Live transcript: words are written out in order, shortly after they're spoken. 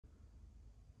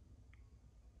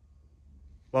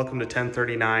Welcome to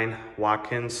 1039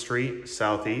 Watkins Street,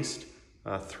 Southeast,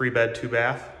 a 3-bed,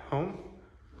 2-bath home.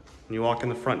 When you walk in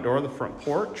the front door, the front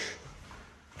porch,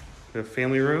 you have a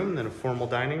family room, then a formal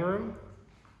dining room.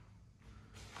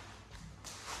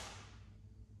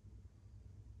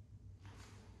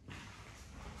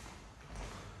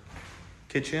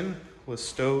 Kitchen with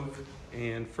stove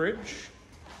and fridge.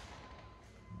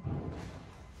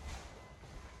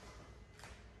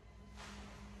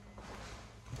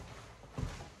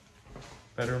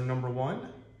 Bedroom number 1. This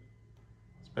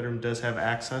bedroom does have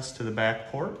access to the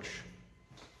back porch.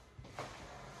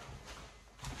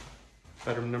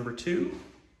 Bedroom number 2.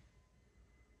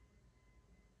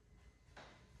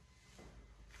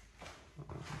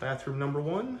 Bathroom number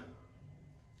 1.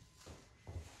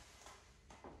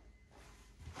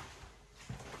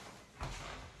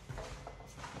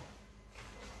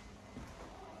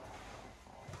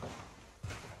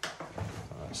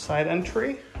 Side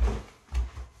entry.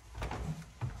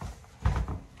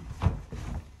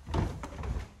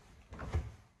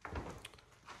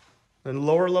 Then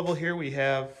lower level here we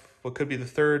have what could be the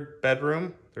 3rd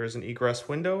bedroom. There is an egress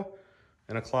window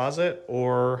and a closet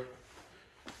or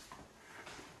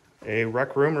a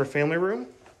rec room or family room.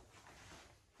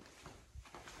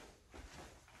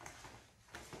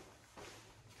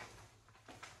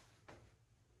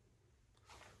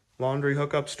 Laundry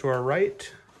hookups to our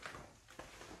right.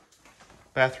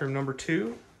 Bathroom number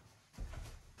 2.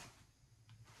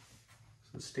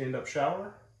 Stand-up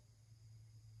shower.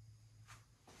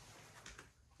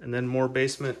 And then more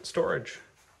basement storage.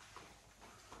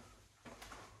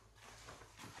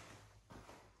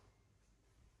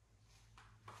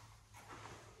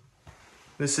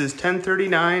 This is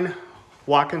 1039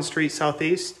 Watkins Street,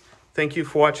 Southeast. Thank you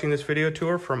for watching this video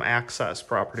tour from Access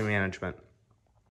Property Management.